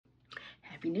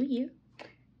Happy New Year.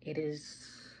 It is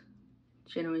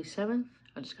January 7th.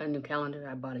 I just got a new calendar.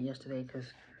 I bought it yesterday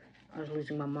because I was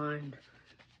losing my mind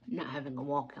not having a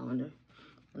wall calendar.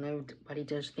 And everybody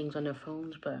does things on their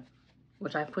phones, but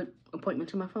which I put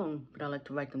appointments in my phone, but I like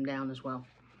to write them down as well.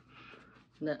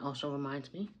 And that also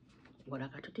reminds me what I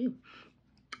got to do.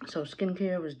 So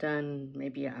skincare was done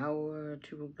maybe an hour or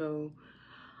two ago.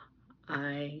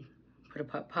 I put a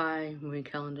pot pie, marine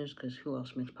calendars, because who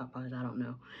else makes pot pies? I don't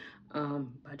know.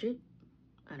 Budget?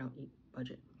 I don't eat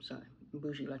budget. Sorry, I'm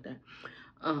bougie like that.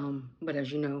 But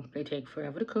as you know, they take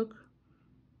forever to cook,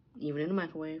 even in the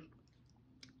microwave.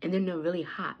 And then they're really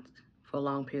hot for a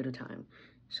long period of time.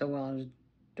 So while I was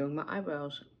doing my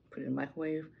eyebrows, put it in the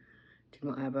microwave, did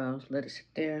my eyebrows, let it sit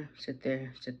there, sit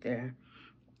there, sit there.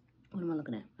 What am I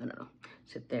looking at? I don't know.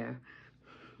 Sit there.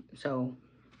 So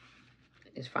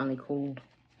it's finally cooled.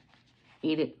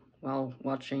 Eat it while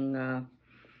watching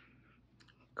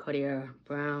Cartier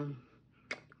Brown.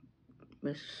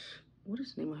 What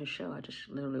is the name of her show? I just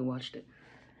literally watched it.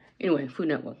 Anyway, Food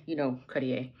Network, you know,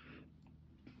 Cartier.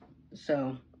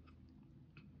 So,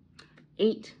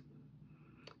 ate.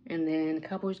 And then the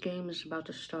Cowboys game is about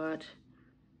to start.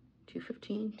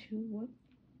 2:15 to what?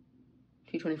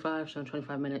 2:25, so in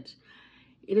 25 minutes.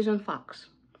 It is on Fox.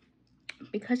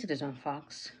 Because it is on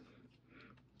Fox,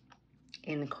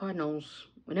 and the Cardinals,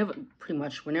 pretty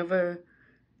much whenever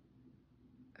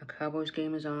a Cowboys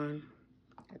game is on,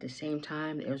 at the same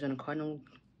time the Arizona Cardinal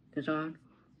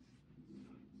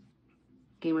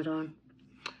game is on.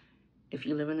 If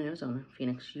you live in Arizona,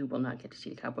 Phoenix, you will not get to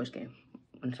see the Cowboys game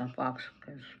when it's on Fox,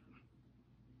 because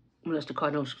unless the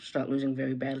Cardinals start losing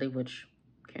very badly, which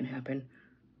can happen,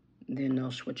 then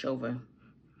they'll switch over.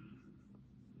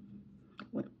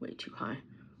 Went way too high.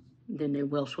 Then they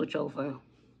will switch over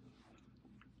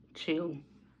to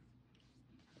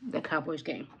the Cowboys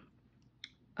game.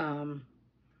 I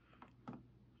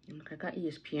got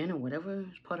ESPN or whatever.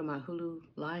 It's part of my Hulu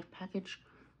Live package,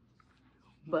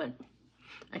 but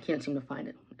I can't seem to find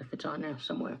it if it's on there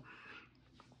somewhere.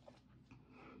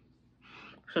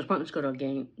 So it's pointless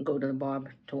to go to the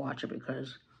bar to watch it,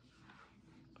 because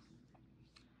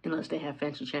unless they have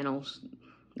fancy channels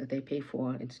that they pay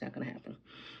for, it's not gonna happen.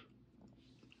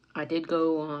 I did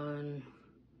go on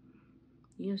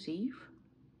New Year's Eve.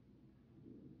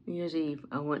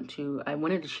 I wanted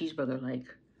a cheeseburger like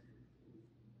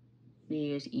New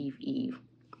Year's Eve.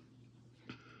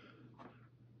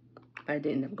 But I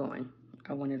didn't end up going.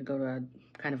 I wanted to go to a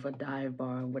kind of a dive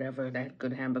bar, whatever, that had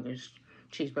good hamburgers,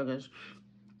 cheeseburgers.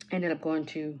 I ended up going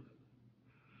to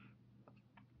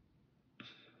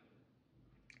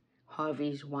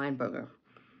Harvey's Weinburger.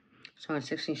 It's on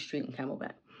 16th Street in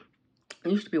Camelback.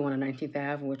 It used to be one on 19th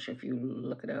Ave, which if you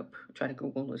look it up, try to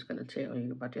Google, it's going to tell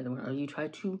you about the other one. Or you try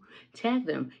to tag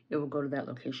them, it will go to that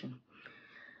location.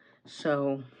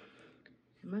 So,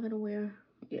 am I going to wear?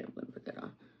 Yeah, I'm going to put that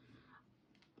on.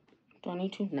 Do I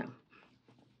need to? No.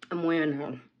 I'm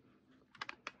wearing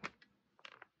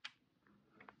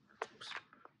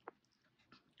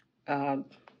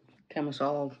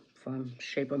camisole from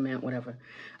Shaper Man, whatever.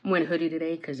 I'm wearing a hoodie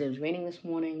today because it was raining this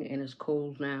morning and it's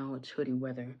cold now. It's hoodie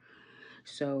weather.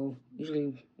 So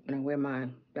usually when I wear my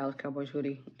Dallas Cowboys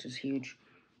hoodie, which is huge,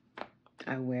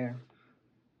 I wear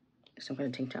some kind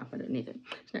of tank top underneath it.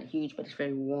 It's not huge, but it's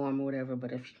very warm or whatever.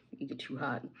 But if you get too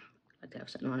hot, I like to have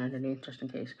something on underneath just in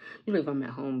case. Usually if I'm at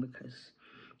home, because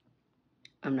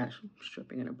I'm not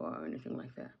stripping in a bar or anything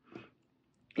like that.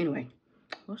 Anyway,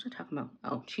 what was I talking about?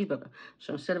 Oh, cheeseburger.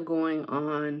 So instead of going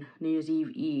on New Year's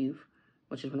Eve,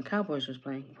 which is when the Cowboys was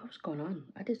playing, what was going on?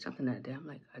 I did something that day. I'm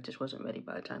like, I just wasn't ready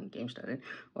by the time the game started,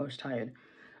 or I was tired.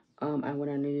 I went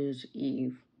on New Year's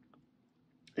Eve,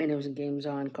 and there was games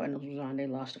on. Cardinals was on. They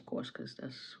lost, of course, because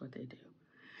that's what they do.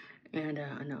 And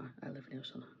I know I live in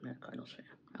Arizona. I'm not a Cardinals fan.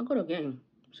 I'll go to a game.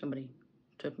 Somebody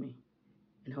took me,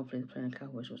 and hopefully they're playing the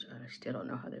Cowboys, which I still don't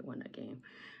know how they won that game.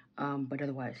 But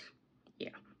otherwise,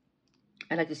 yeah.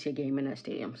 I'd like to see a game in that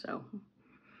stadium, so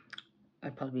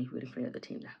I'd probably be rooting for the other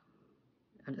team now.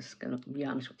 I'm just gonna be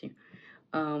honest with you.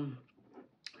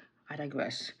 I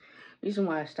digress. The reason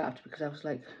why I stopped, because I was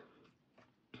like,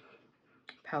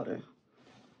 powder.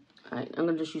 Alright, I'm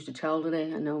gonna just use the towel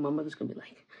today. I know my mother's gonna be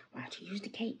like, why don't you use the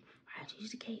cape? Why don't you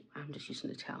use the cape? I'm just using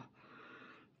the towel.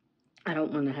 I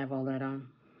don't want to have all that on.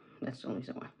 That's the only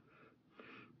reason why.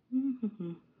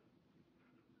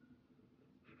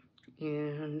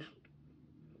 And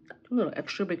a little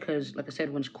extra because, like I said,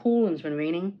 when it's cool and it's been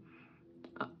raining,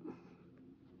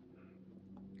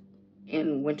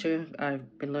 in winter,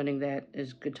 I've been learning that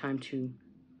it's a good time to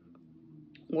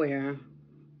wear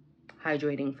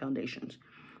hydrating foundations.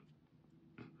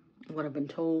 What I've been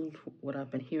told, what I've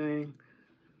been hearing,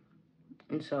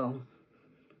 And so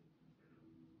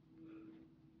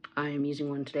I am using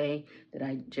one today that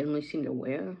I generally seem to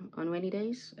wear on rainy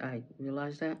days. I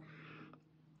realized that.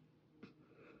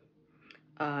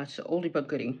 It's an oldie but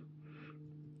goodie.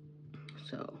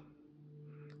 So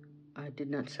I did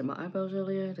not set my eyebrows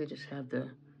earlier. They just have the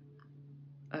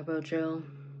eyebrow gel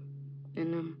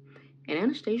in them. And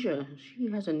Anastasia, she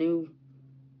has a new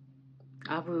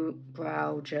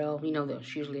eyebrow gel. You know that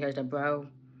she usually has that brow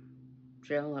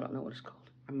gel. I don't know what it's called.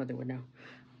 My mother would know.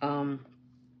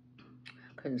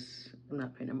 Because I'm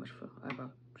not paying that much for eyebrow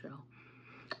gel.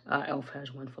 Elf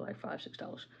has one for like $5,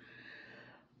 $6,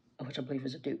 which I believe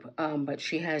is a dupe. But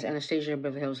she has, Anastasia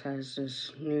Beverly Hills has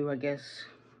this new, I guess,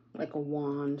 like a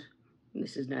wand.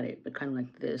 This is not it, but kind of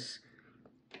like this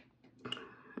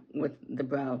with the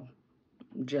brow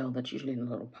gel that's usually in a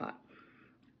little pot.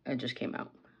 It just came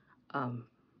out. I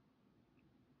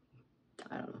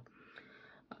don't know.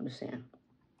 I'm just saying,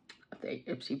 if they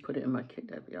Ipsy put it in my kit,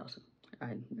 that'd be awesome.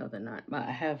 I know they're not, but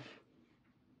I have.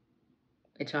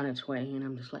 It's on its way, and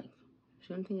I'm just like, is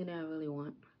there anything that I really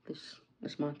want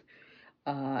this month?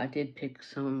 I did pick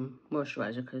some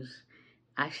moisturizer because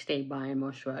I stay buying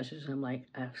moisturizers. I'm like,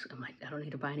 I don't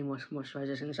need to buy any more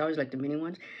moisturizers, and it's always like the mini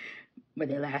ones, but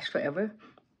they last forever.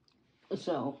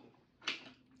 So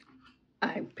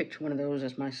I picked one of those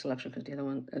as my selection because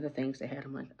the other things they had,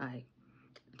 I'm like,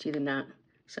 it's either not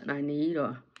something I need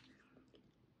or.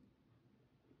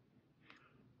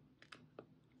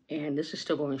 And this is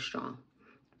still going strong.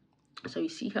 So you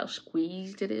see how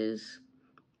squeezed it is?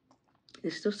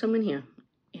 There's still some in here.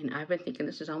 And I've been thinking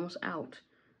this is almost out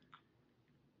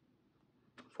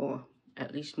for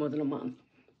at least more than a month.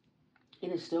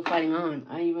 And it's still fighting on.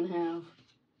 I even have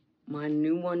my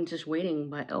new one just waiting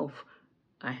by Elf.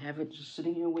 I have it just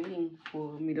sitting here waiting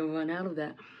for me to run out of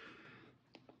that.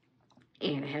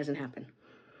 And it hasn't happened.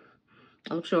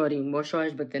 I looked already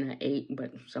moisturized, but then I ate,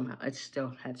 but somehow it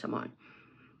still had some on.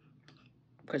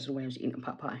 Because of the way I was eating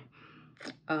pot pie.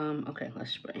 Okay,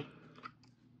 let's spray.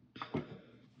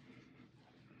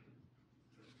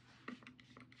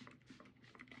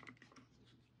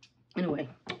 Anyway,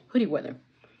 hoodie weather.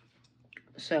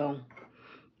 So,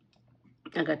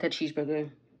 I got that cheeseburger.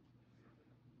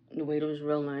 The waiter was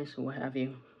real nice or what have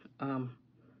you.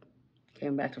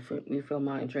 Came back to refill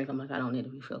my drink. I'm like, I don't need a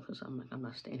refill because I'm like, I'm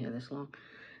not staying here this long.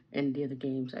 And the other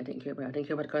games I didn't care about. I didn't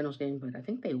care about the Cardinals game, but I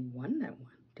think they won that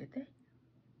one. Did they?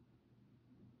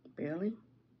 Barely?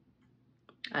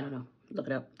 I don't know. Look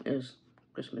it up. It was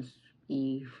Christmas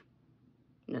Eve.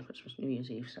 Not Christmas, New Year's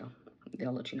Eve, so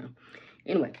they'll let you know.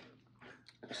 Anyway,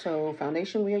 so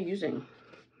foundation we are using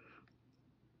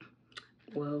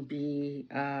will be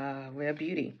Rare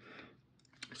Beauty.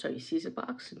 So you see the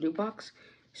box, new box.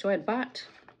 So I bought,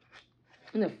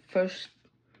 in the first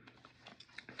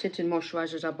tinted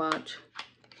moisturizers I bought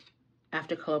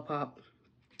after ColourPop,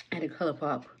 I had a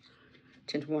ColourPop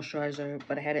tinted moisturizer,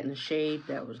 but I had it in a shade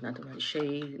that was not the right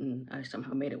shade, and I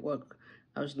somehow made it work.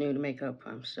 I was new to makeup.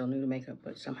 I'm still new to makeup,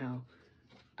 but somehow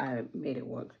I made it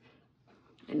work.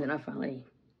 And then I finally,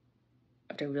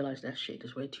 after I realized that shade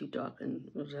is way too dark and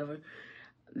whatever,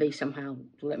 they somehow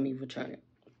let me return it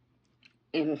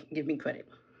and give me credit.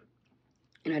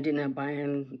 And I did not buy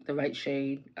in the right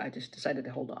shade. I just decided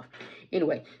to hold off.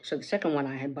 Anyway, so the second one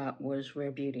I had bought was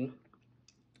Rare Beauty.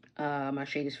 My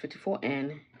shade is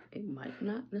 54N. It might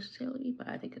not necessarily, but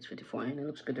I think it's 54N. It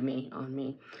looks good to me, on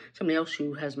me. Somebody else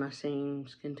who has my same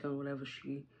skin tone, whatever,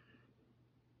 she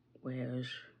wears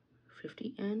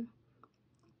 50N.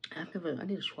 I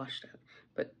need to swatch that,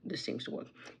 but this seems to work.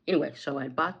 Anyway, so I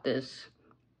bought this,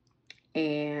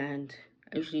 and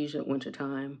I usually use it at winter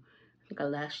time. I think I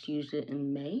last used it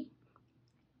in May,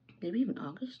 maybe even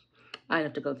August. I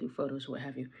have to go through photos or what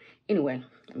have you. Anyway,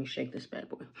 let me shake this bad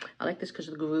boy. I like this because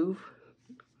of the groove.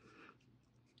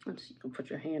 Let's see, you can put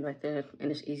your hand right there, and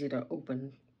it's easy to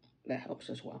open. That helps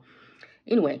as well.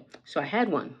 Anyway, so I had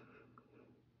one,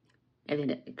 and then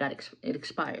it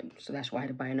expired, so that's why I had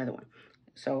to buy another one.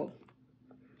 So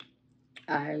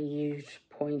I used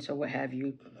points or what have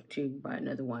you to buy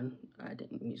another one. I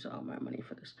didn't use all my money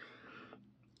for this.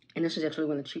 And this is actually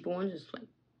one of the cheaper ones. It's like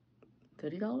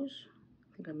 $30.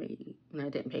 I think I made, and I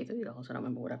didn't pay $30. I don't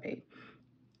remember what I paid.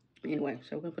 Anyway,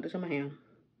 so we're gonna put this on my hand.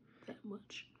 That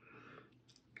much.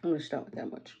 I'm gonna start with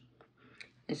that much.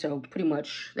 And so pretty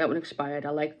much that one expired.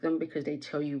 I like them because they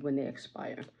tell you when they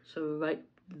expire. So right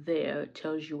there it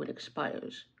tells you when it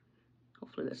expires.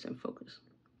 Hopefully that's in focus.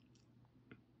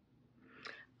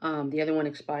 The other one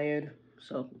expired,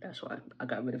 so that's why I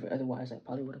got rid of it. Otherwise, I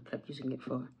probably would have kept using it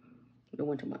for the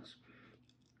winter months.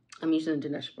 I'm using the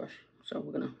Dinesh brush, so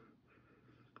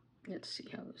let's see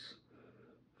how this.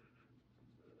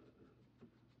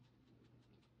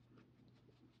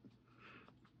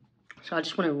 So I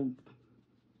just want to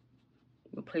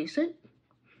replace it.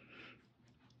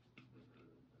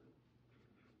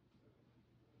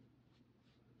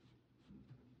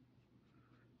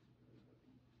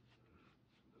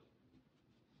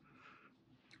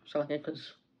 So like it,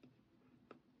 because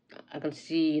I can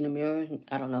see in the mirror.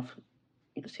 I don't know if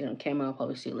you can see it on camera. I'll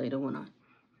probably see it later when I.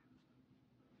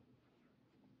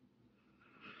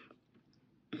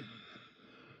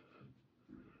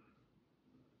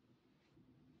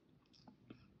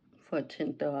 For a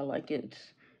tint though, I like it.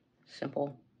 It's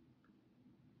simple.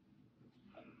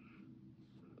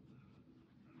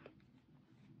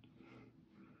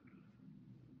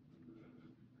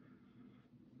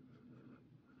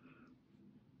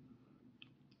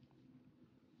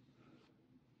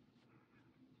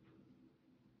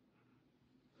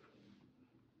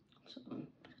 So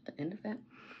at the end of that.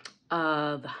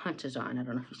 The Hunt is on. I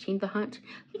don't know if you've seen The Hunt.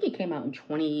 I think it came out in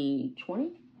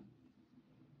 2020.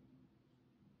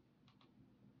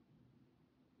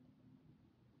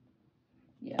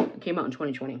 Yeah, it came out in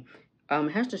 2020.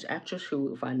 It has this actress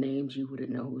who, if I named you,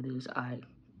 wouldn't know who it is. I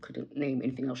couldn't name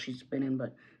anything else she's been in,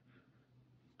 but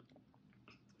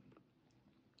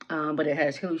it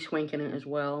has Hilary Swank in it as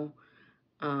well.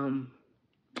 I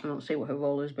don't say what her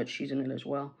role is, but she's in it as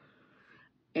well.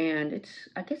 And it's,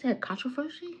 I guess it had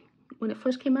controversy when it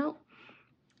first came out.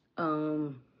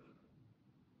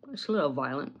 It's a little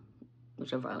violent.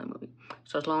 It's a violent movie.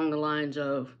 So it's along the lines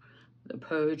of the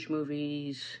Purge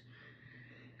movies.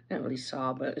 I don't really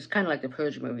saw, but it's kind of like the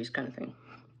Purge movies kind of thing.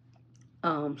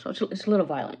 So it's a little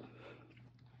violent.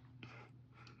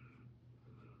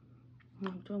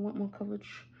 Do I want more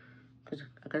coverage? Because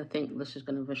I gotta think this is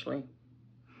gonna eventually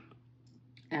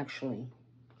actually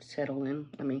settle in.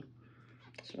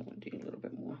 So I'm gonna do a little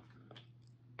bit more.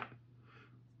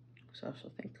 So I also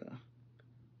think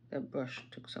that brush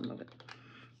took some of it.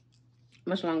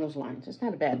 Much along those lines. It's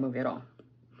not a bad movie at all.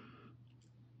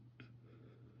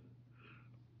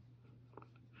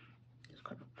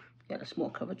 Got a small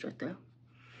coverage right there.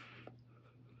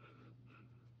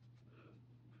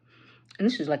 And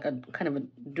this is like a kind of a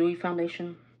dewy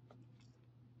foundation.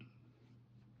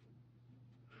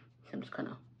 I'm just kind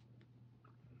of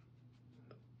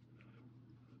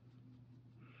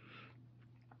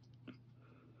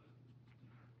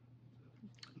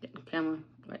getting the camera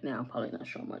right now. Probably not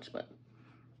showing much, but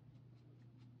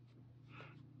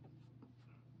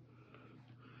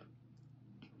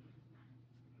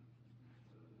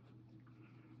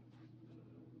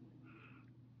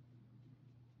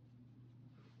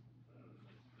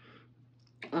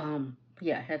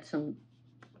yeah, I had some.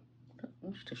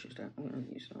 Which tissues that I'm gonna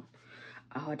use now?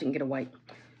 Oh, I didn't get a wipe.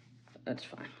 That's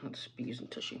fine. I'll just be using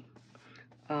tissue.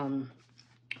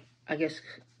 I guess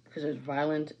because it's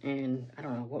violent and I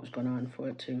don't know what was going on for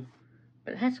it too,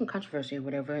 but it had some controversy or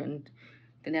whatever. And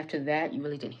then after that, you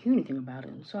really didn't hear anything about it.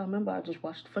 And so I remember I just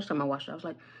watched the first time I watched it. I was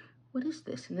like, "What is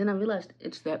this?" And then I realized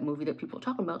it's that movie that people are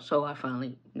talking about. So I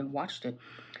finally watched it,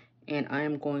 and I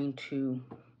am going to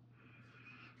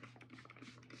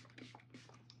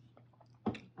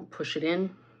push it in.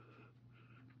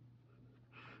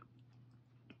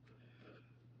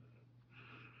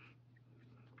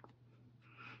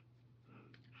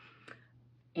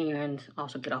 And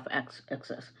also get off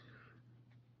excess.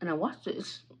 And I watched it.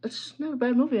 It's not a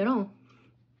bad movie at all.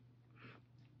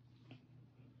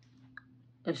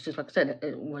 It's just like I said,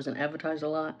 it wasn't advertised a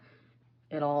lot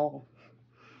at all.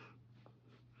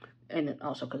 And it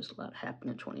also because a lot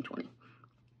happened in 2020.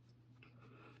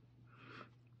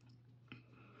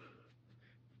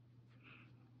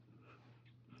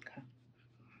 Okay.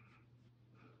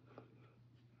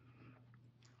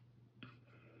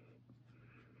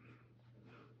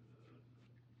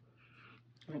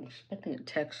 I'm expecting a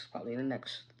text probably in the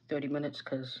next 30 minutes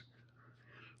because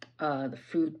the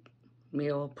food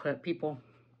meal prep people,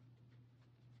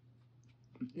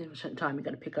 there's a certain time you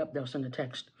got to pick up, they'll send a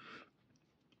text.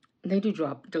 They do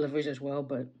drop deliveries as well,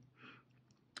 but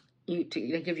they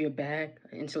give you a bag,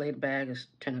 an insulated bag is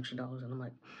 $10 extra, and I'm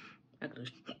like, I could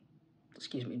just,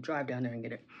 excuse me, drive down there and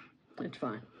get it. It's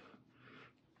fine.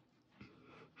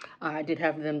 I did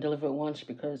have them deliver it once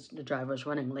because the driver was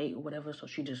running late or whatever, so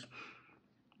she just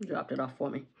dropped it off for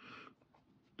me.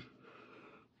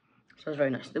 So it's very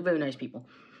nice. They're very nice people.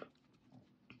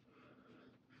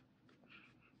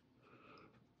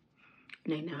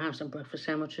 And they now have some breakfast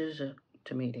sandwiches.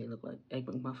 To me, they look like egg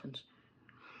McMuffins.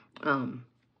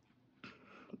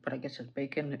 But I guess it's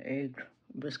bacon, egg,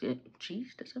 biscuit,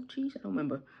 cheese. Does it have cheese? I don't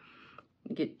remember.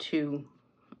 Get two.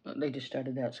 They just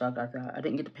started that, so I got that. I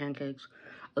didn't get the pancakes.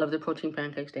 I love the protein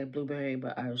pancakes. They have blueberry,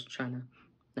 but I was trying to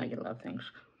not get a lot of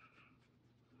things.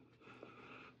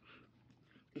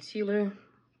 concealer,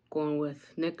 going with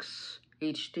NYX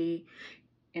HD.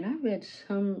 And I read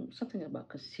something about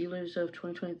concealers of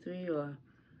 2023 or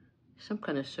some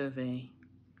kind of survey.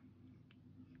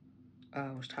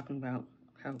 Was talking about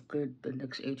how good the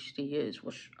NYX HD is,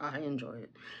 which I enjoy it.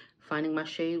 Finding my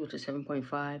shade, which is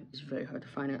 7.5, is very hard to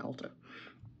find at Ulta.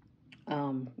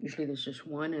 Usually there's just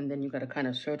one, and then you gotta kind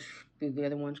of search through the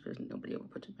other ones because nobody ever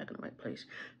puts it back in the right place.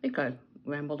 I think I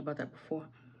rambled about that before,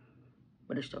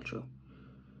 but it's still true.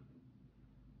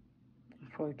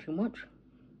 It's probably too much.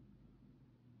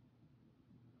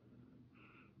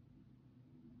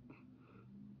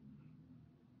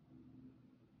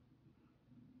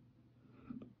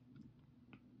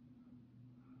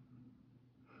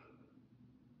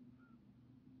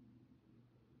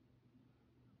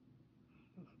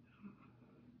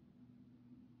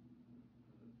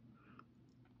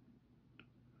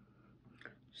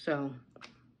 So,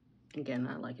 again,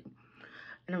 I like it.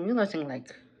 And I'm realizing,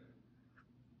 like,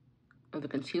 of the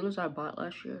concealers I bought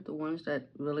last year, the ones that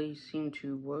really seem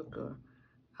to work or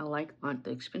I like aren't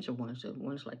the expensive ones. The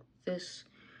ones like this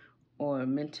or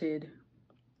Minted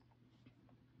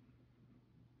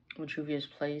or Juvia's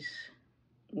Place,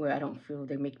 where I don't feel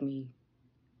they make me,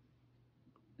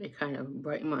 they kind of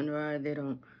brighten my under eye. They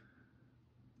don't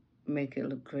make it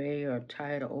look gray or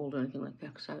tired or old or anything like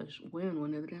that. Because I was wearing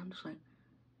one the other day, I'm just like,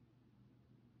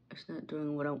 it's not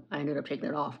doing what I ended up taking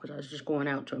it off because I was just going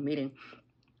out to a meeting.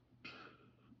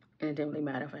 And it didn't really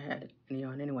matter if I had any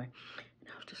on anyway. And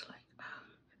I was just like, oh,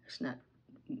 it's not,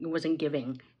 it wasn't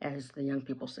giving, as the young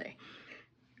people say.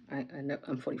 I know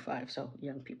I'm 45, so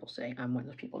young people say I'm one of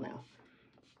those people now.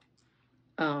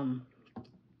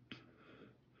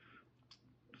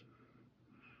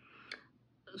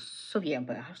 So yeah,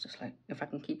 but I was just like, if I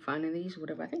can keep finding these,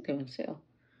 whatever, I think they're on sale.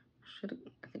 I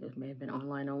think it may have been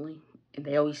online only. And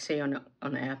they always say on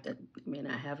the app that they may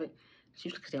not have it. It's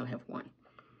usually because they don't have one.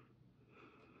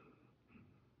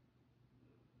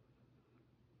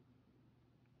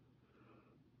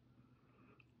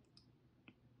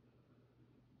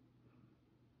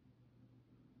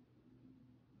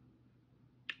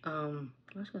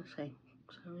 I was gonna say,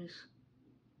 service.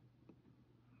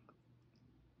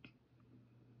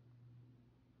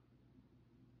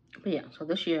 But yeah, so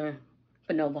this year,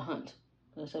 but no, The Hunt.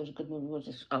 I said it was a good movie. It was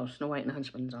just, oh, Snow White and the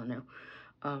Huntsman's on now.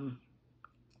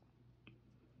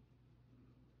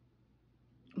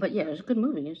 But yeah, it was a good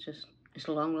movie. It's just, it's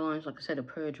along the lines, like I said, a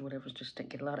Purge or whatever. It's just to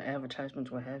get a lot of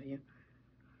advertisements, what have you.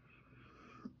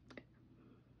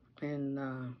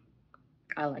 And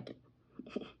I like it.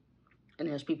 And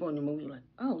there's people in the movie like,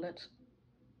 oh, let's.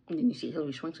 And then you see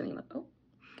Hillary Swank, and you're like, oh,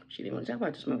 she didn't want to talk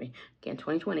about this movie. Again,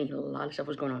 2020, a lot of stuff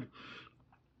was going on.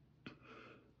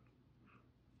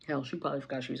 Hell, she probably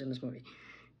forgot she was in this movie.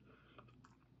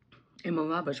 Emma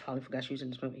Roberts probably forgot she was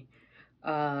in this movie.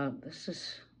 This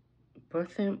is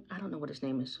Bertram. I don't know what his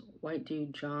name is. White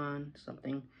dude, John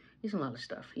something. He's in a lot of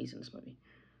stuff. He's in this movie.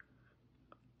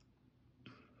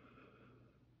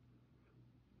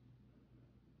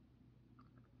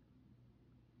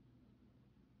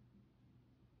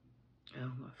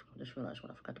 Oh, I just realized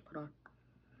what I forgot to put on.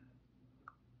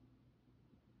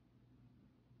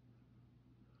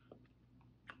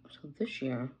 So this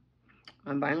year,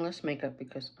 I'm buying less makeup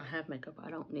because I have makeup.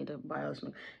 I don't need to buy less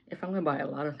makeup. If I'm going to buy a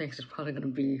lot of things, it's probably going to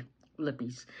be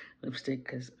lipstick,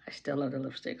 because I still love the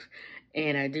lipsticks.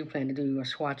 And I do plan to do a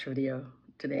swatch video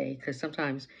today because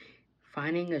sometimes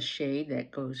finding a shade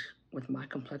that goes with my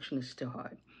complexion is still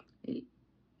hard. The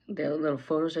little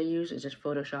photos I use is just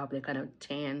Photoshop. They kind of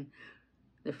tan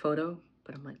the photo,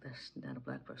 but I'm like, that's not a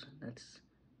black person. That's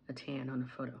a tan on the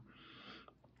photo.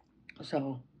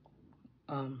 So,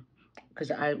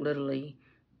 because I literally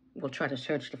will try to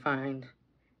search to find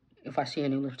if I see a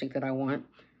new lipstick that I want,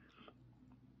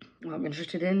 I'm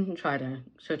interested in, try to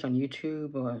search on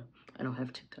YouTube, or I don't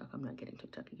have TikTok. I'm not getting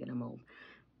TikTok again. I'm old.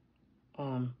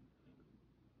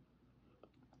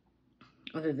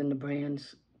 Other than the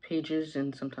brand's pages,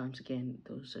 and sometimes again,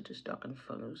 those are just darkened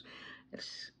photos.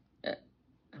 It's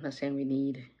I'm not saying we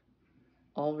need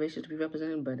all races to be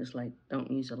represented, but it's like, don't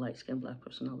use a light-skinned black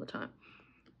person all the time.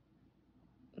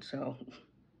 So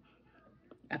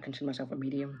I consider myself a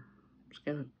medium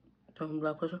skin tone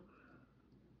black person.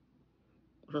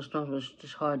 So sometimes it's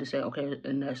just hard to say, okay,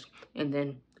 and this, and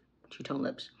then two-tone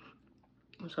lips.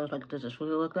 So it's like, does this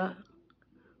really look that?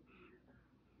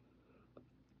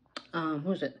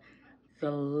 Who is it?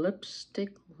 The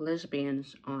Lipstick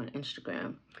Lesbians on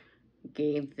Instagram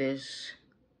gave this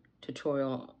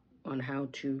tutorial on how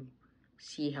to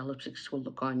see how lipsticks will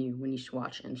look on you when you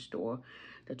swatch in store.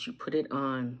 That you put it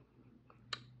on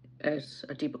as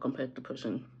a deeper complected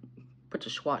person. Put the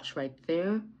swatch right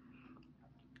there,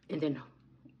 And then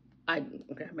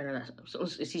okay, better not. So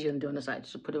it's easier than doing the side.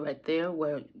 So put it right there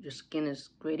where your skin is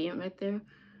gradient right there.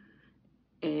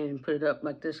 And put it up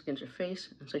like this against your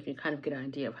face. And so you can kind of get an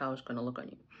idea of how it's going to look on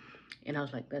you. And I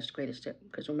was like, that's the greatest tip.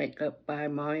 Because with makeup by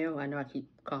Mario, I know I keep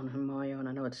calling him Mario, and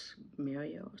I know it's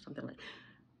Mario or something like,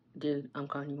 dude, I'm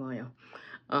calling you Mario.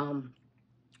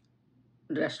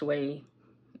 That's the way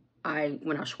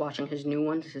when I was swatching his new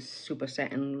ones, his super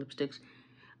satin lipsticks,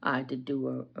 I did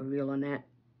do a reel on that.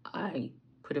 I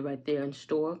put it right there in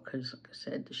store because, like I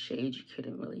said, the shades you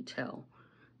couldn't really tell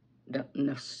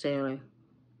necessarily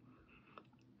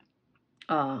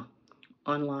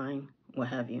online, what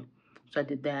have you. So I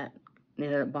did that and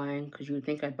ended up buying, because you would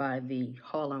think I'd buy the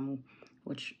Harlem,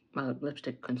 which my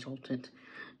lipstick consultant,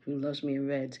 who loves me in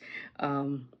reds,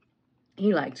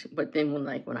 he liked. But then when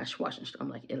I swatched and stuff, I'm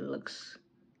like,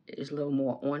 it's a little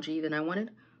more orangey than I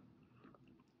wanted.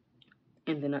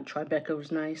 And then Tribeca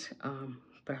was nice,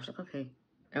 but I was like, okay.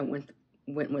 I went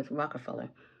with Rockefeller,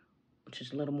 which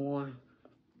is a little more,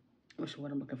 what's the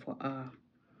word I'm looking for?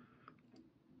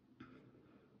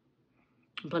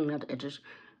 Blending out the edges.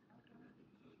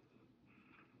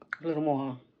 A little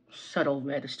more subtle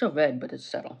red. It's still red, but it's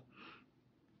subtle.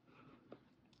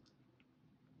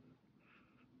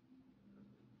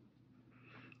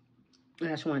 And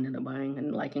that's what I ended up buying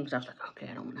and liking, because I was like, okay,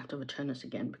 I don't want to have to return this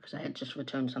again, because I had just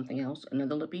returned something else,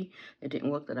 another lippy. It didn't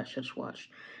work, that I should have swatched.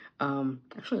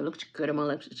 Actually, it looks good on my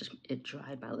lips. It's just, it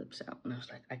dried my lips out. And I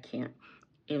was like, I can't.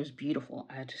 It was beautiful.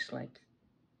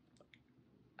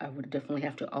 I would definitely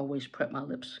have to always prep my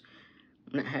lips,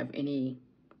 not have anything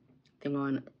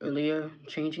on earlier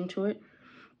changing to it.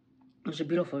 It was a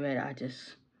beautiful red. I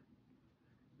just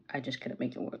couldn't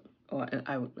make it work. Or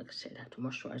I would, like I said, have to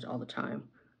moisturize all the time,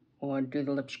 or do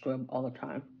the lip scrub all the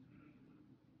time.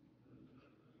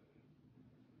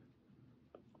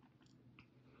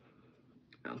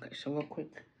 Okay, so real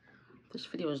quick, this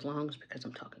video is long because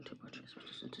I'm talking too much.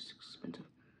 It's just expensive.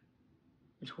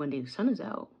 It's windy. The sun is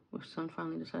out. The sun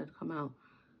finally decided to come out.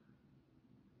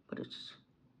 But it's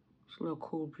a little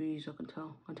cool breeze, I can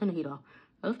tell. I turned the heat off.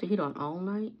 I left the heat on all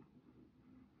night.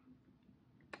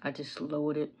 I just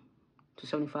lowered it to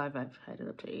 75. I've had it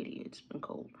up to 80. It's been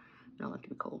cold. And I like to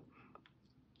be cold.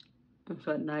 And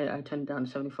so at night, I turned it down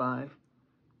to 75.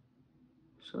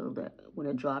 So that when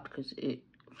it dropped, because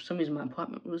for some reason my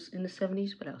apartment was in the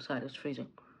 70s, but outside it's freezing.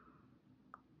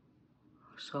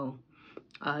 So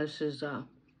this is the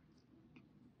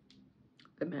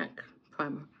MAC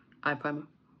primer, eye primer.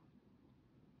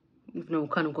 Even though I'm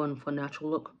kind of going for a natural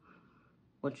look,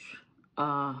 which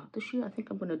this year I think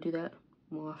I'm going to do that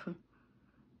more often.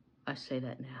 I say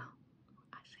that now.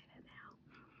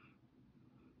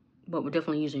 But we're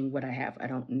definitely using what I have. I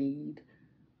don't need,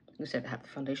 like I said, I have the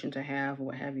foundations I have or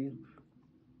what have you.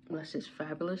 Unless it's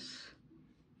fabulous.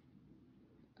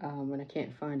 When I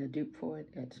can't find a dupe for it,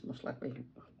 it's most likely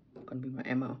going to be my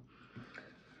MO.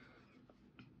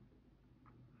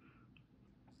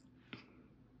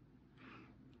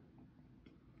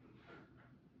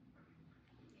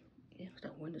 Yeah,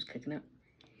 that wind is kicking up.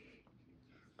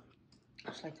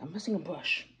 I was like, I'm missing a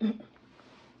brush.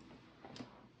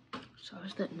 So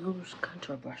is that nose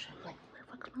contour brush? I'm like, where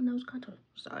the fuck is my nose contour?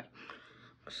 Sorry.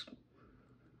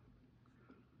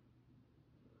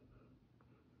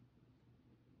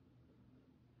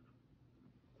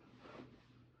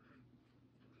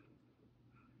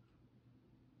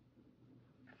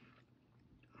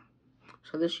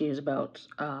 So this year is about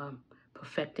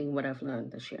perfecting what I've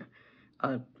learned this year,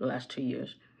 the last 2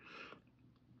 years,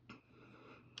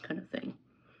 kind of thing.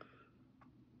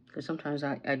 Because sometimes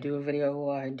I do a video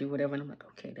or I do whatever, and I'm like,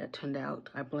 okay, that turned out,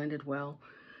 I blended well.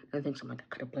 And things I'm like, I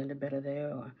could have blended better there.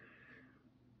 Or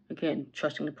again,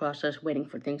 trusting the process, waiting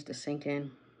for things to sink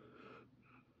in.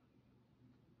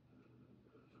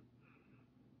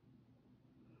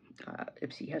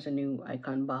 Ipsy has a new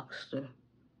icon box to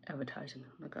advertising.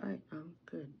 I'm like, all right, I'm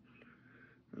good.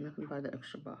 I'm not gonna buy the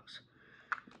extra box.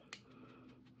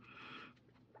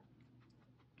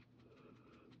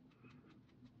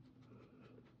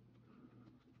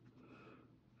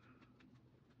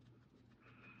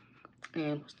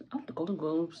 And the Golden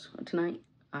Globes tonight.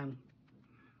 I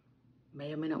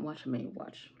may or may not watch. I may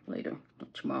watch later,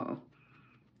 tomorrow,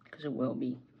 because it will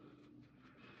be.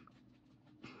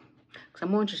 Because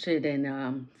I'm more interested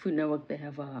in Food Network. They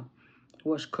have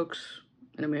Worst Cooks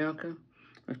in America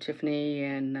with Tiffany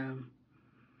and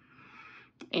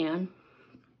Anne.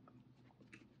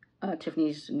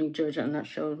 Tiffany's New Jersey on that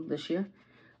show this year.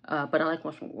 But I like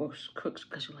watching Worst Cooks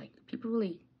because you're like, people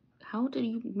really, how do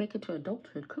you make it to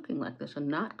adulthood cooking like this or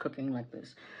not cooking like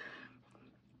this?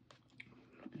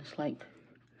 And it's like,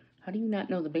 How do you not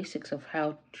know the basics of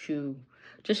how to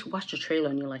just watch the trailer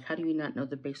and you're like, how do you not know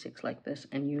the basics like this?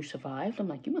 And you survived? I'm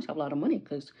like, you must have a lot of money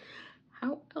because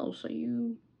how else are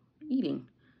you eating?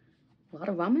 A lot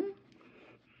of ramen?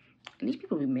 And these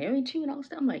people be married to you and all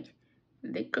stuff. I'm like,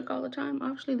 they cook all the time.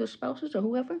 Obviously, their spouses or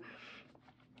whoever. And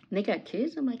they got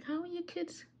kids. I'm like, how are your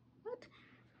kids? What?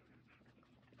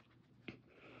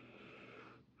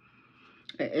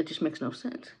 It just makes no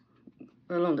sense.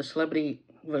 Let alone the celebrity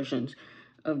versions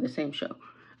of the same show.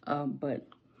 But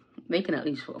they can at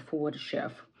least afford a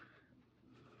chef.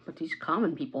 But these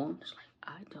common people, I'm just like,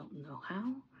 I don't know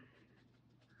how.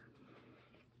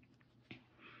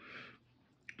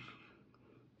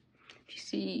 If you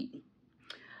see,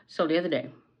 so the other day,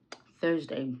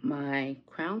 Thursday, my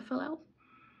crown fell out.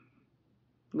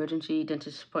 Emergency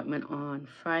dentist appointment on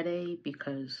Friday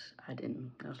because I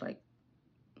was like,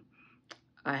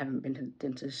 I haven't been to the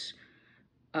dentist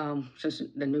since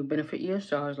the new benefit year.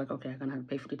 So I was like, okay, I'm gonna have to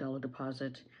pay $50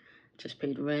 deposit. Just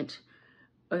paid rent.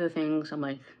 Other things, I'm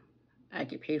like, I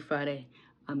get paid Friday.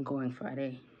 I'm going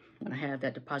Friday when I have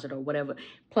that deposit or whatever.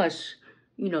 Plus,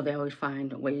 you know, they always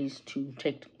find ways to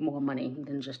take more money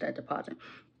than just that deposit.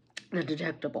 The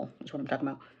deductible is what I'm talking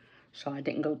about. So I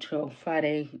didn't go till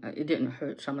Friday. It didn't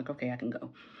hurt, so I'm like, okay, I can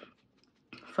go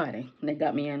Friday. And they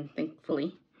got me in,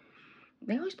 thankfully.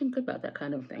 They always been good about that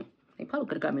kind of thing. They probably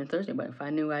could have got me on Thursday, but if I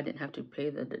knew I didn't have to pay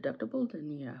the deductible, then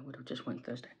yeah, I would have just went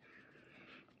Thursday.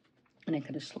 And they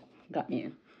could have got me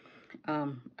in.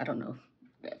 I don't know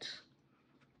if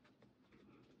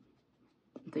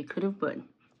they could have, but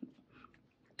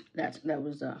that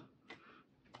was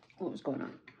what was going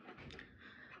on.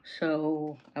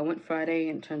 So I went Friday,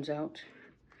 and it turns out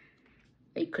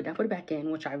they could not put it back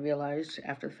in, which I realized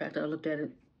after the fact that I looked at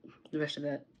it the rest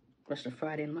of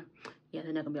Friday, and I'm like, yeah,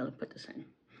 they're not gonna be able to put this in,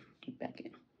 back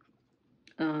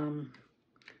in.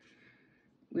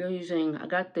 We're using, I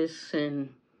got this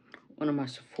in one of my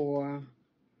Sephora,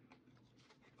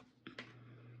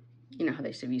 you know how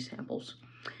they send you samples,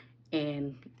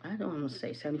 and I don't want to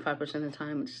say 75% of the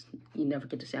time, you never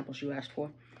get the samples you asked for.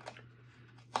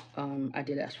 I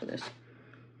did ask for this.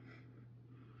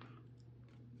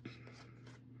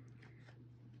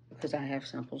 Because I have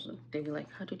samples, they be like,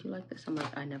 how did you like this? I'm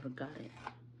like, I never got it.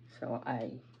 So I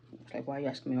was like, why are you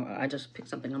asking me? I just picked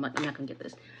something. I'm like, I'm not gonna get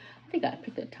this. I think I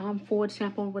picked a Tom Ford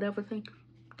sample or whatever thing.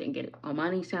 Didn't get it.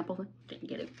 Armani sample, didn't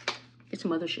get it. Get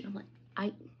some other shit. I'm like,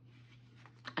 I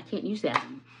can't use that.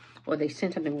 Or they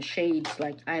sent something with shades,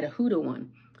 like I had a Huda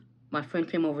one. My friend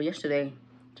came over yesterday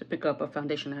to pick up a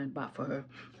foundation I had bought for her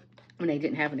when they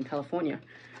didn't have it in California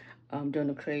during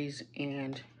the craze,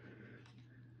 and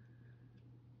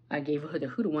I gave her the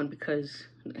Huda one because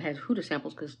it has Huda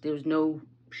samples because there was no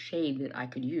shade that I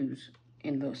could use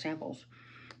in those samples.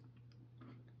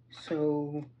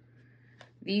 So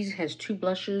these has 2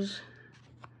 blushes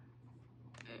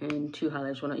and 2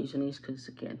 highlighters. We're not using these because,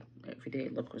 again, everyday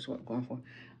look is what I'm going for.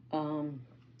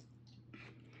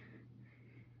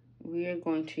 We are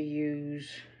going to use,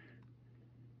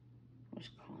 what's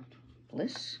it called?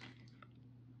 Bliss?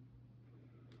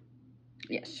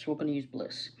 Yes, we're going to use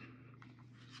Bliss.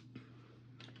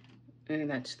 And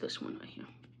that's this one right here.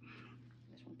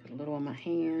 Just want to put a little on my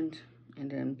hand and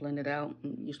then blend it out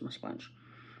and use my sponge.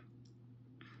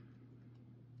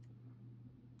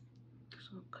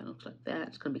 So it kind of looks like that.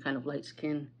 It's going to be kind of light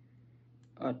skin.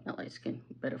 Or not light skin,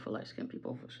 better for light skin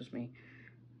people versus me.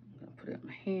 I'm going to put it on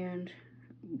my hand,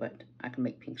 but I can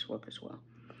make pinks work as well.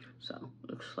 So it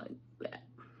looks like that.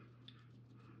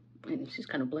 And it's just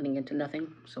kind of blending into nothing,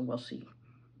 so we'll see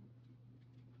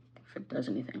if it does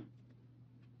anything.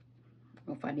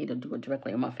 Or if I need to do it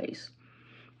directly on my face.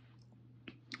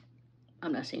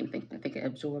 I'm not seeing anything. I think it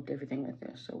absorbed everything right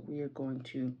there. So we are going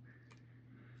to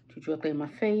do directly on my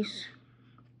face.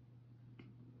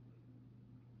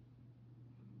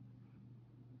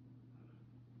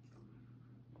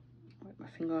 Wipe my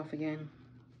finger off again.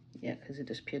 Yeah, because it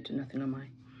disappeared to nothing on my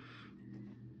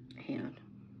hand.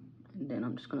 And then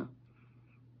I'm just gonna,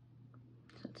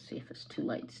 let's see if it's too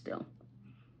light still.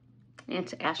 And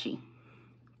it's ashy.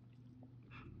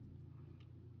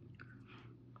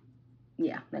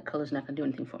 Yeah, that color's not gonna do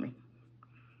anything for me.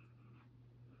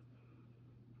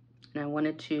 And I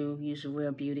wanted to use a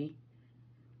Rare Beauty.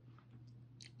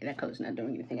 And that color's not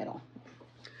doing anything at all.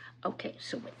 Okay,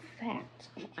 so with that,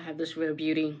 I have this Rare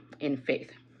Beauty in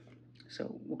Faith.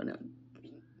 So we're gonna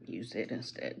use it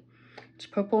instead. It's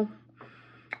purple.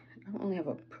 I only have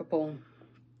a purple.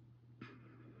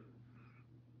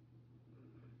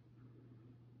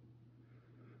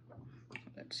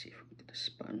 Let's see if we can get the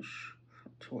sponge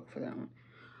to work for that one.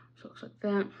 So it looks like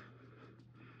that.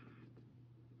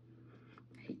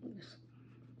 I hate this.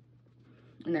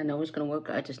 And I know it's gonna work.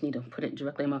 I just need to put it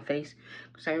directly in my face,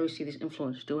 because I always see these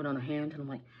influencers do it on their hand, and I'm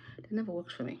like, that never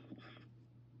works for me.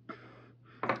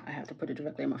 I have to put it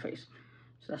directly in my face.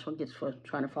 So that's what gets for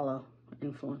trying to follow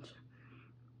influencer.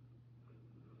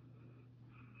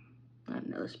 I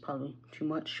know it's probably too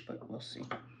much, but we'll see.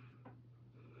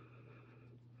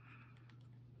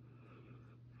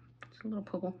 It's a little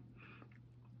purple.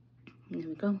 There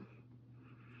we go.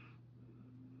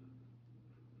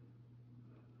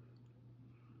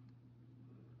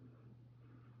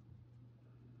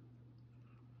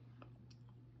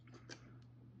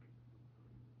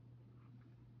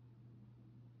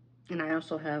 And I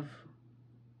also have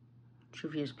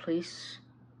Juvia's Place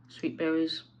Sweet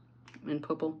Berries in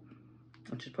purple,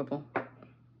 which is purple. But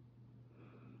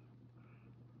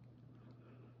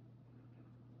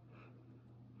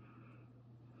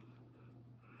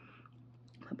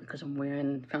because I'm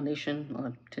wearing foundation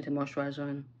or tinted moisturizer,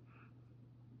 and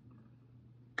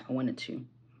I wanted to.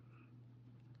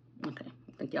 Okay,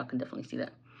 I think y'all can definitely see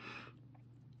that.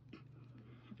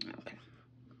 Okay.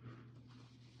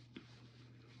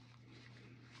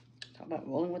 Talk about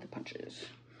rolling with the punches.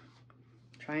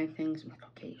 Trying things, I'm like,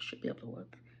 okay, it should be able to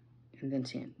work. And then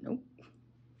saying, nope.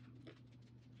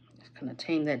 Just kind of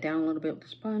tame that down a little bit with the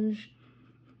sponge.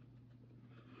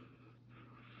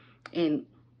 And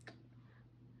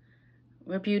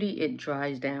Rare Beauty, it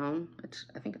dries down.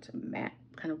 I think it's a matte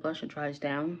kind of blush. It dries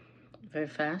down very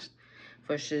fast.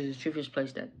 Versus Juvia's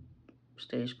Place that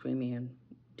stays creamy and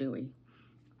dewy.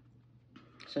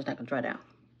 So it's not gonna dry down.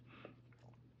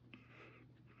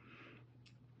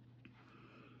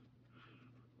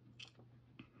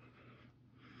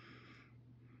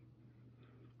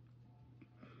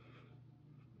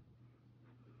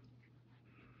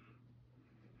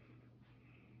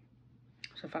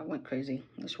 So if I went crazy,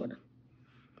 this would.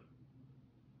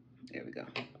 There we go.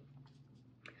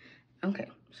 Okay,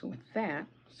 so with that,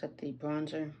 set the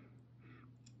bronzer.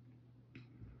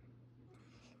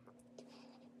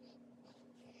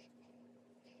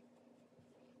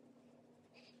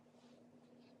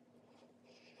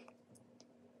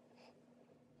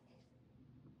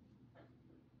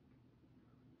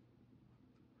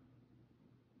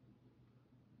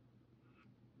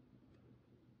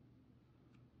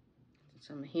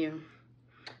 Some here.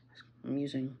 I'm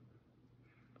using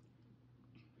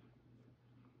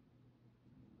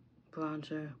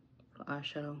bronzer for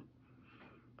eyeshadow.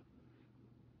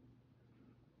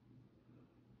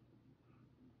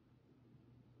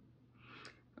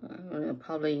 I'll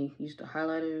probably use the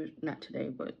highlighter, not today,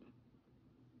 but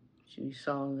you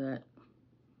saw that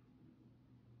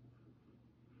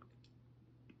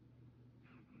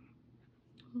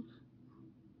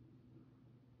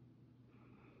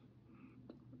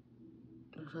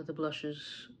those other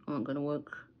blushes aren't gonna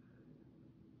work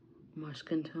my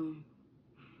skin tone.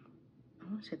 I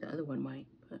want to say the other one might,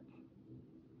 but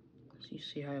as you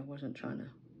see, I wasn't trying to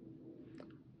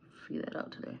figure that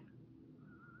out today.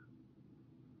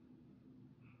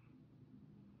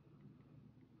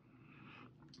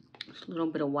 Just a little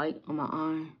bit of white on my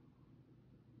eye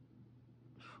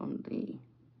from the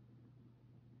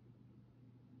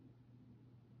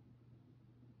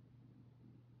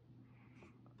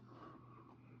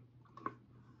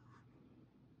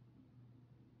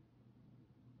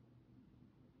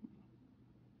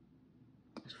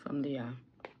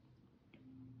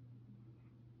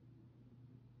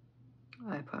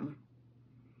eye primer.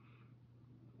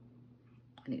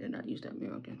 I need to not use that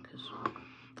mirror again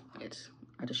because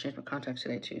I just changed my contacts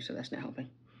today too, so that's not helping.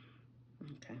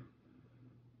 Okay.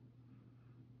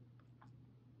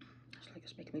 It's like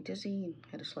it's making me dizzy and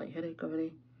had a slight headache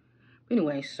already. But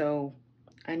anyway, so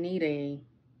I need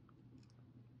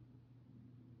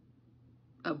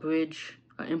a bridge,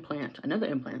 another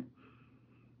implant.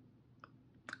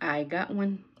 I got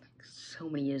one like so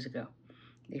many years ago.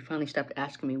 They finally stopped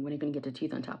asking me when are you gonna get the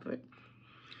teeth on top of it.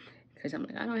 Because I'm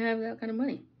like, I don't have that kind of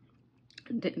money.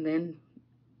 And then,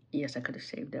 yes, I could have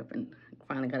saved up and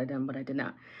finally got it done, but I did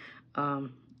not.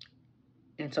 And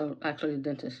so actually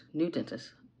the new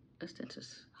dentist, they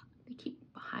keep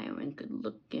hiring good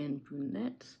looking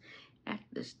brunettes at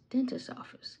this dentist's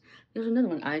office. There's another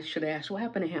one I should have asked, what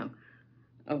happened to him?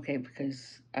 Okay,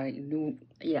 because I knew,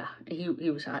 yeah,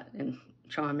 he was hot and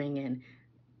charming and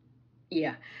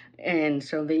yeah. And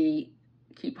so they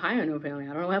keep hiring him apparently.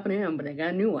 I don't know what happened to him, but they got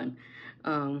a new one.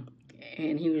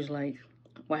 And he was like,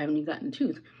 why haven't you gotten a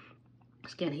tooth?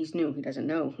 Again, he's new. He doesn't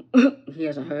know. He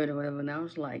hasn't heard or whatever. And I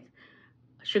was like,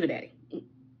 sugar daddy.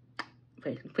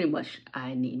 Pretty much,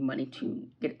 I need money to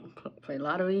play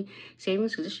lottery,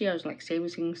 savings. Because this year I was like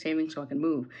saving so I can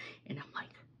move. And I'm like,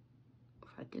 if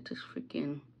I get this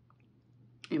freaking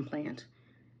implant,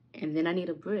 And then I need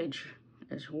a bridge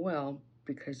as well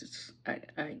because it's,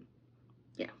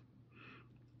 yeah.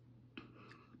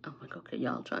 I'm like, okay,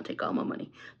 y'all trying to take all my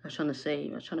money. I was trying to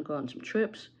save. I was trying to go on some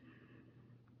trips.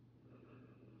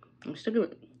 I'm still gonna,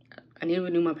 I need to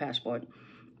renew my passport.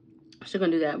 I'm still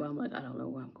gonna do that, but I'm like, I don't know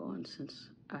where I'm going since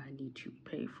I need to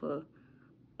pay for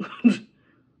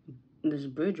this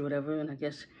bridge or whatever. And I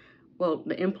guess, well,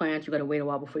 the implants, you gotta wait a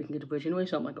while before you can get the bridge anyway.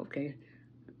 So I'm like, okay,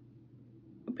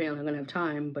 apparently I'm gonna have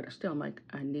time, but still, I'm like,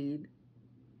 I need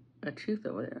a tooth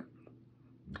over there.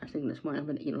 I think this morning I've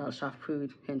been eating a lot of soft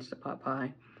food, hence the pot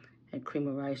pie. Had cream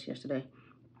of rice yesterday.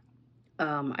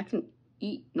 I can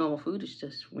eat normal food. It's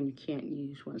just when you can't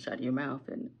use one side of your mouth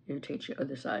and irritates your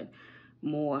other side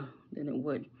more than it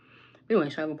would. Anyway,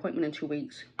 so I have an appointment in 2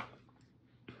 weeks.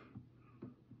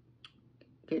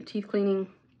 Get teeth cleaning.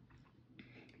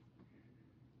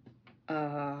 Get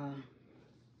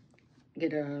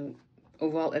a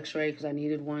overall x-ray because I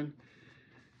needed one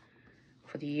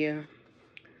for the year.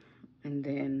 And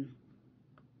then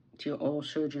to your oral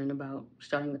surgeon about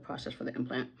starting the process for the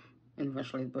implant and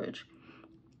eventually the bridge.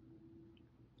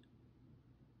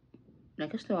 And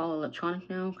I guess they're all electronic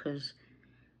now because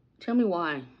tell me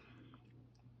why.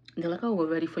 They're like, oh, we're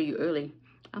ready for you early.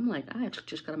 I'm like, I actually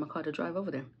just got in my car to drive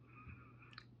over there.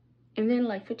 And then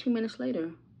like 15 minutes later,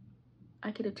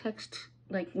 I get a text,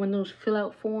 like when those fill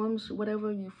out forms,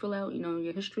 whatever you fill out, you know,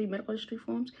 your history, medical history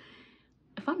forms.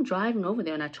 If I'm driving over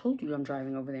there and I told you I'm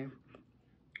driving over there,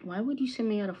 why would you send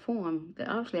me out a form that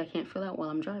obviously I can't fill out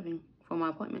while I'm driving for my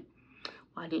appointment?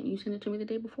 Why didn't you send it to me the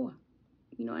day before?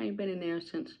 You know, I ain't been in there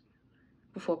since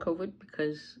before COVID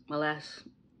because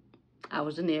I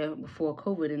was in there before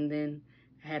COVID and then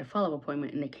I had a follow-up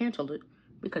appointment and they canceled it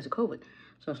because of COVID.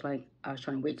 So it's like I was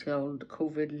trying to wait till the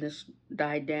COVID-ness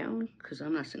died down because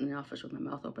I'm not sitting in the office with my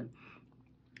mouth open.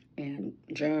 And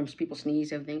germs, people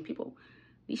sneeze, everything. People,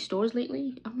 these stores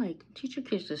lately, I'm like, teach your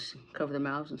kids to cover their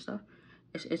mouths and stuff.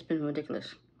 It's been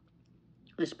ridiculous.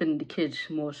 It's been the kids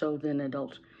more so than the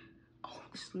adults. Oh,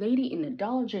 this lady in the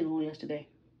Dollar General yesterday.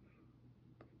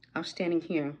 I was standing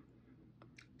here.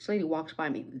 This lady walks by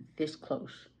me this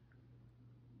close.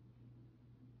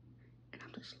 And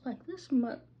I'm just like,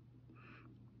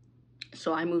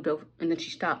 So I moved over, and then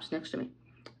she stops next to me,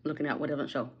 looking at whatever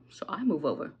show. So I move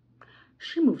over.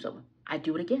 She moves over. I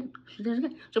do it again. She does it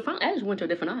again. So finally, I just went to a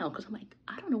different aisle because I'm like,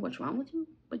 I don't know what's wrong with you,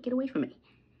 but get away from me.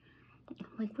 I'm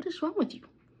like, what is wrong with you?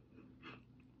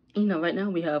 You know, right now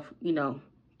we have, you know,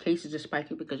 cases are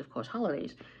spiking because, of course,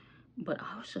 holidays. But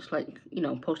I was just like, you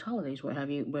know, post-holidays, what have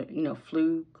you, but, you know,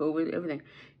 flu, COVID, everything.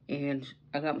 And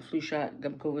I got my flu shot,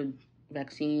 got my COVID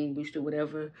vaccine, booster,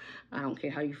 whatever. I don't care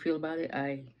how you feel about it.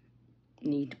 I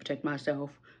need to protect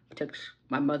myself, protect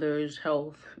my mother's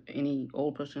health, any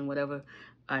old person, whatever.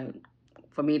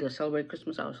 For me to celebrate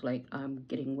Christmas, I was like, I'm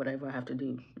getting whatever I have to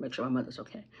do to make sure my mother's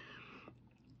okay.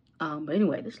 But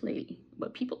anyway, this lady,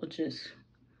 but people are just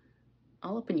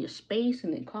all up in your space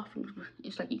and then coughing.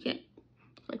 It's like you can't.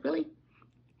 It's like, really?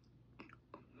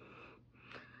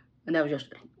 And that was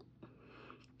yesterday.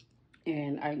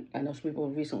 And I know some people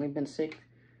have recently been sick,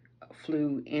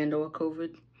 flu and or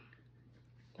COVID,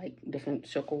 like different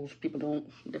circles, people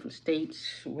don't, different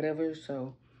states, whatever.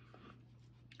 So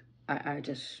I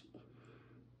just,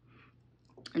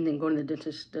 and then going to the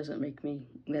dentist doesn't make me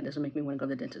want to go to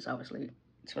the dentist, obviously,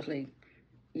 especially,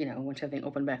 you know, once everything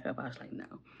opened back up, I was like, no.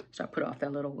 So I put off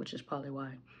that little, which is probably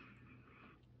why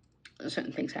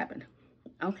certain things happened.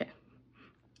 Okay.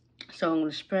 So I'm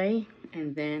going to spray,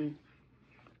 and then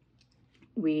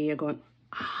we are going,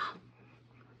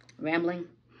 rambling.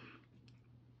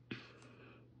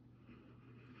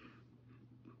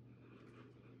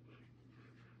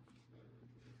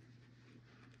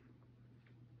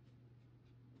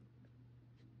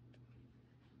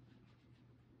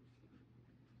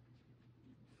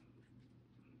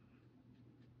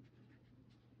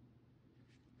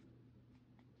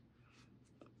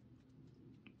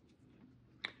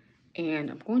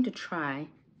 And I'm going to try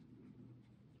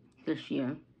this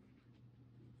year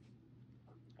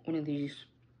one of these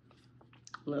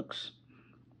looks.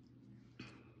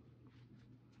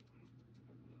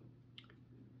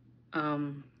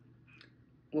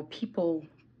 Where people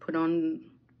put on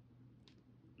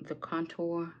the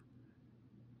contour,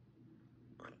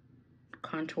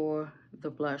 the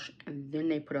blush, and then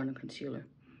they put on a concealer.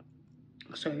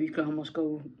 So you can almost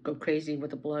go crazy with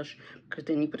the blush because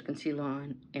then you put the concealer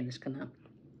on and it's gonna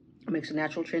makes a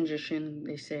natural transition.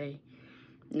 They say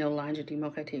no lines of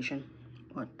demarcation,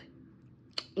 but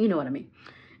you know what I mean.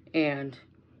 And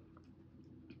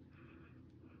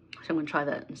so I'm gonna try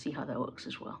that and see how that works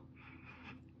as well.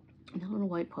 And that little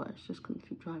white part is just gonna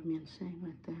keep driving me insane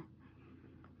right there.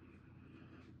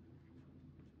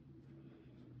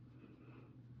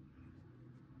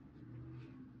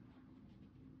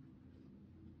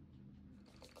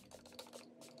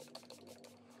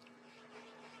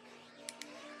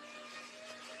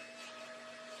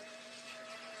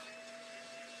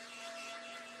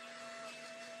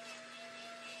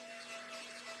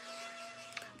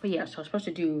 But yeah, so I was supposed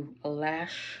to do a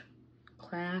lash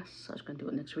class. I was gonna do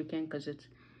it next weekend because it's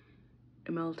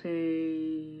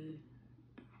MLK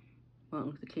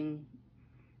Martin Luther King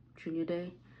Jr.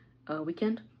 Day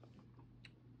weekend.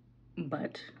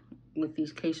 But with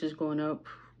these cases going up,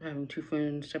 having two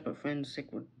friends, separate friends,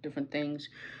 sick with different things,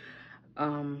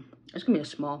 it's gonna be a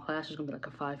small class. It's gonna be like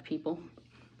a 5 people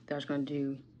that I was gonna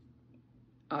do.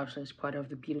 Obviously, as part of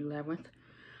the Beauty Labyrinth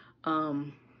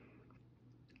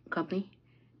company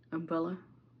umbrella,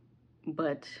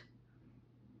 but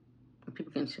if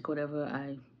people getting sick or whatever,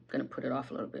 I'm gonna put it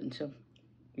off a little bit until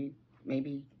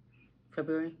maybe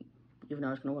February, even though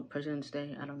I was gonna work President's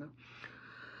Day. I don't know,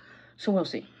 so we'll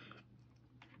see.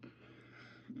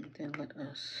 And then let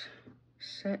us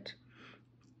set.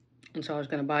 And so I was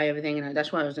gonna buy everything, and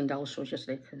that's why I was in dollar stores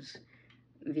yesterday, because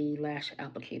the lash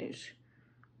applicators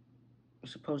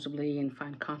supposedly, and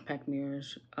find compact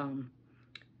mirrors.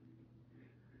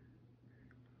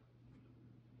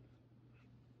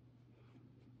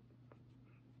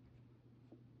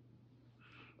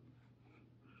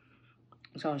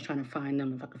 So I was trying to find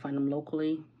them, if I could find them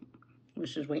locally. I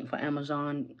was just waiting for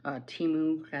Amazon.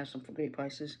 Temu has some for great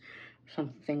prices, some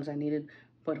things I needed.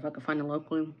 But if I could find them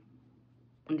locally,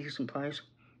 a decent price,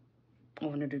 I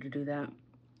wanted to do that.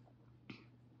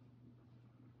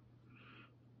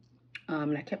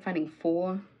 And I kept finding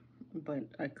 4, but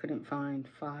I couldn't find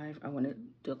 5. I wanted to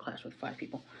do a class with 5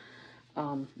 people.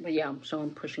 But yeah, so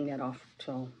I'm pushing that off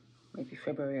till maybe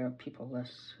February, or people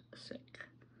less sick.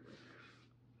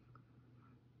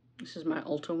 This is my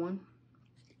Ulta one.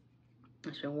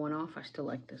 It's been worn off. I still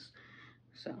like this.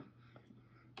 So.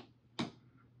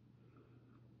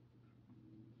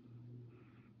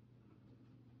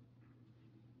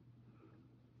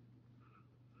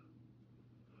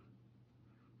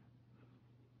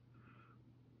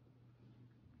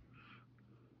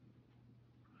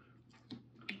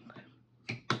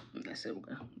 That's it. We're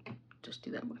gonna just do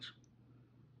that much.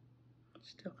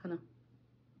 Still kind of.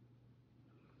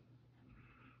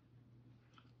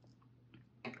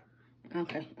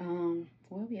 Okay,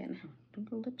 where are we at now? Don't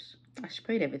go lips. I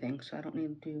sprayed everything, so I don't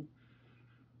need to do.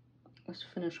 Let's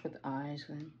finish with eyes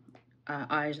then.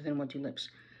 Eyes, then we'll do lips.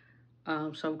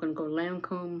 So I'm gonna go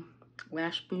Lancôme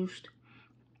Lash Boost.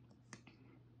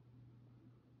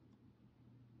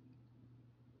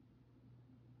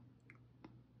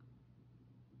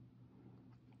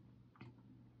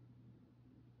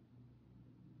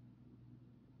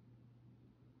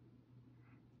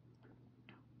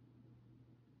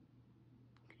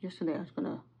 Yesterday I was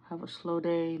gonna have a slow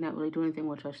day, not really do anything,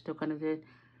 which I still kind of did.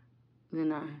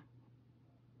 Then I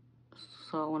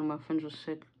saw one of my friends was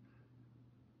sick.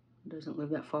 Doesn't live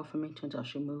that far from me. Turns out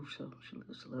she moved, so she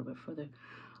lives a little bit further.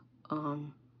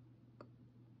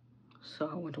 So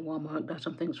I went to Walmart, got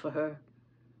some things for her,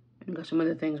 and got some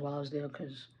other things while I was there,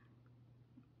 because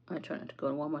I try not to go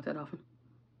to Walmart that often.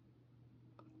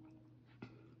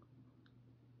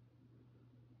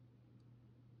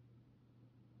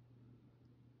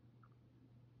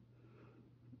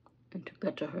 And took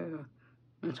that to her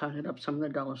and tidied up some of the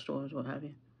dollar stores, what have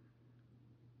you.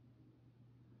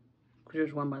 Because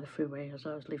there's one by the freeway as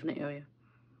I was leaving the area.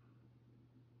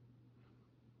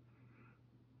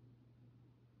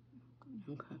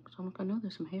 Okay, so look, I know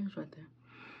there's some hairs right there.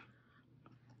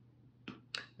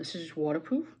 This is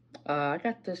waterproof. I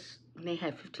got this when they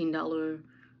had $15.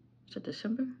 Is it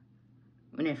December?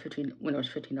 When they had when it was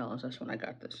 $15, that's when I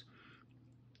got this.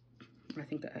 I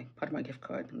think that part of my gift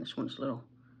card, and this one's a little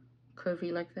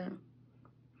curvy like that.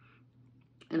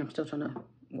 And I'm still trying to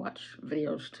watch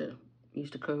videos to use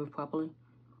the curve properly.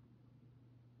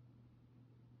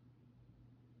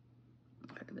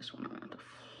 Okay, this one I'm gonna have to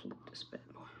flip this bad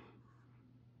boy.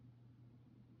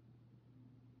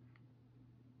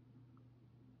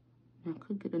 I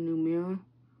could get a new mirror.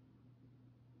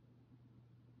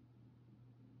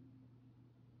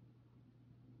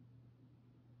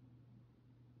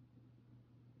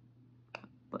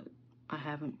 But I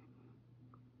haven't.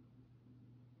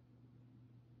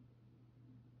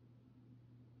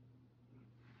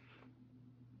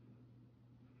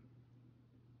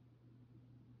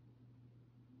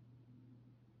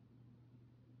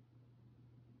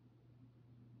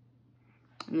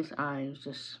 And this eye is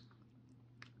just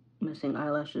missing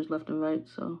eyelashes left and right,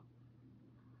 so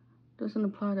doesn't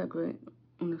apply that great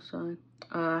on the side.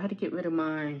 I had to get rid of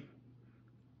my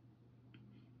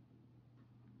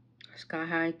Sky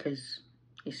High because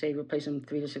they say replace them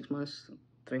 3 to 6 months,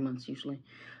 3 months usually.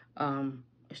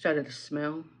 It started to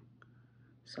smell,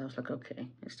 so I was like, okay,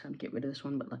 it's time to get rid of this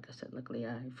one. But like I said, luckily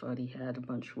I've already had a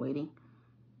bunch waiting.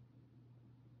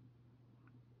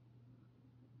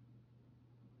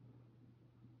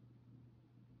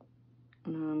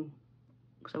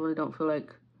 because I really don't feel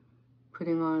like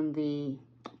putting on the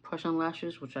press-on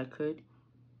lashes, which I could,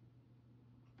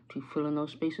 to fill in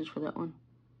those spaces for that one.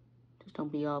 Just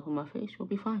don't be all up on my face. We'll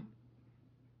be fine.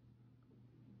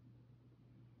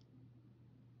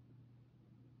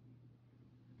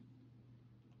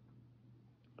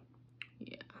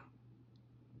 Yeah.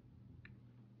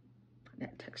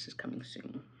 That text is coming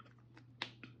soon.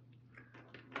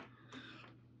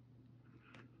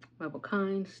 Rebel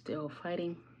Kind, still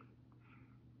fighting.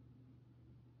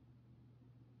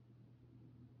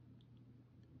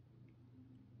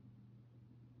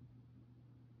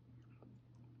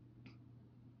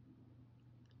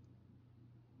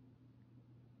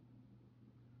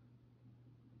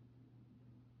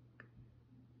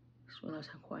 Just realize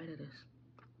how quiet it is.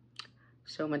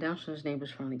 So my downstairs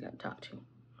neighbors finally got talked to.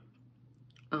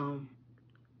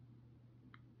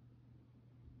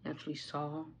 Actually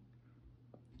saw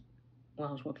while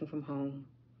I was working from home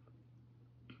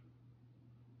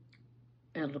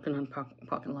and looking on the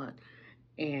parking lot,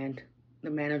 and the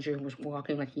manager was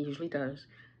walking like he usually does.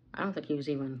 I don't think he was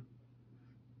even,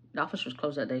 the office was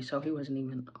closed that day, so he wasn't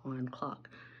even on the clock.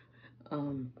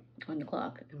 And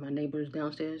my neighbors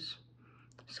downstairs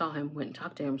saw him, went and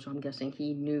talked to him, so I'm guessing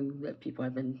he knew that people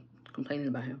had been complaining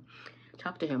about him.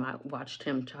 Talked to him. I watched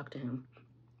him talk to him.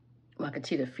 Well, I could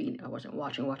see their feet. I wasn't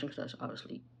watching because I was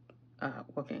obviously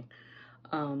working.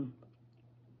 But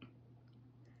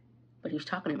he was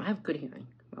talking to him. I have good hearing.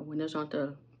 My windows aren't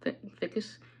the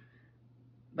thickest,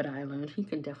 but I learned he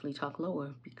can definitely talk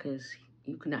lower because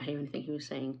you could not hear anything he was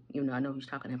saying. Even though I know he's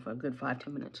talking to him for a good 5-10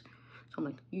 minutes. So I'm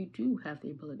like, you do have the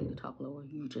ability to talk lower.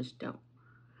 You just don't.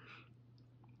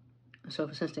 So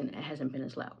ever since then, it hasn't been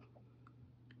as loud.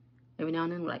 Every now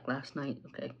and then, like last night,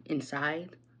 okay,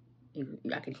 inside,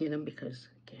 I can hear them because,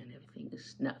 again, everything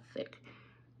is not thick.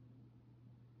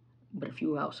 But if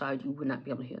you were outside, you would not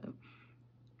be able to hear them.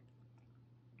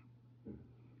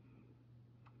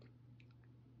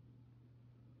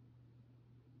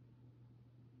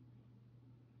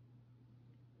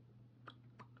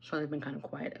 So they've been kind of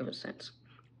quiet ever since.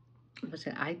 Like I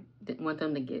said, I didn't want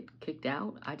them to get kicked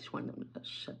out. I just wanted them to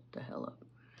shut the hell up.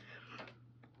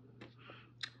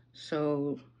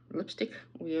 So, lipstick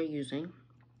we are using.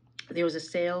 There was a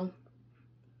sale.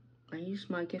 I used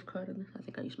my gift card on this. I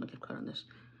think I used my gift card on this.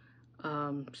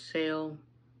 Sale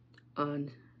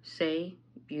on Say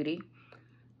Beauty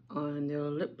on their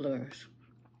lip blurs.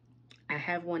 I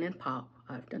have one in Pop.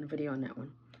 I've done a video on that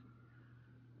one.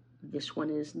 This one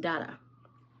is Dada.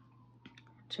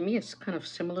 To me, it's kind of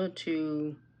similar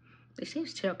to, they say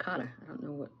it's terracotta. I don't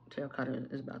know what terracotta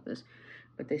is about this,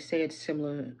 but they say it's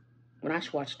similar. When I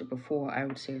swatched it before, I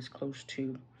would say it's close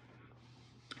to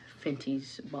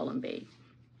Fenty's Ball and Babe.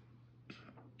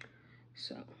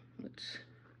 So let's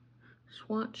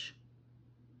swatch.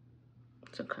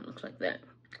 So it kind of looks like that.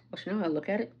 Well, so now I look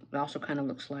at it, it also kind of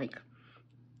looks like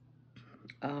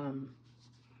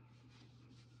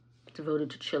Devoted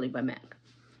to Chili by MAC.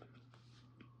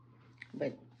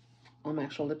 But on my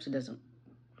actual lips, it doesn't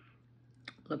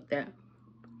look that.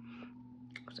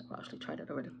 Because I've actually tried it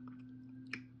already.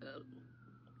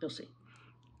 You'll see.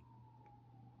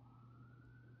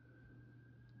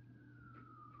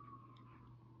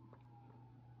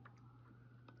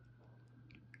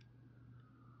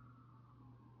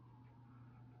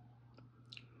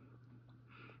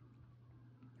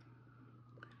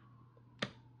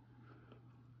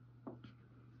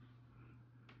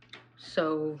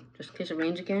 So, just in case it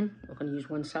rains again, we're going to use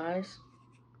one size.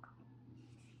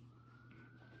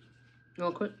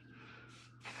 Real quick.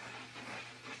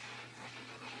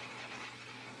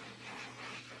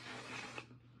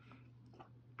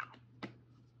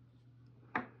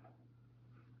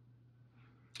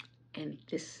 And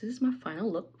this is my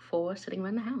final look for sitting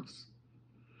around the house.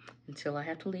 Until I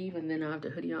have to leave, and then I'll have the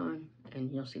hoodie on, and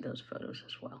you'll see those photos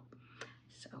as well.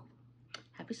 So,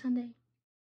 happy Sunday.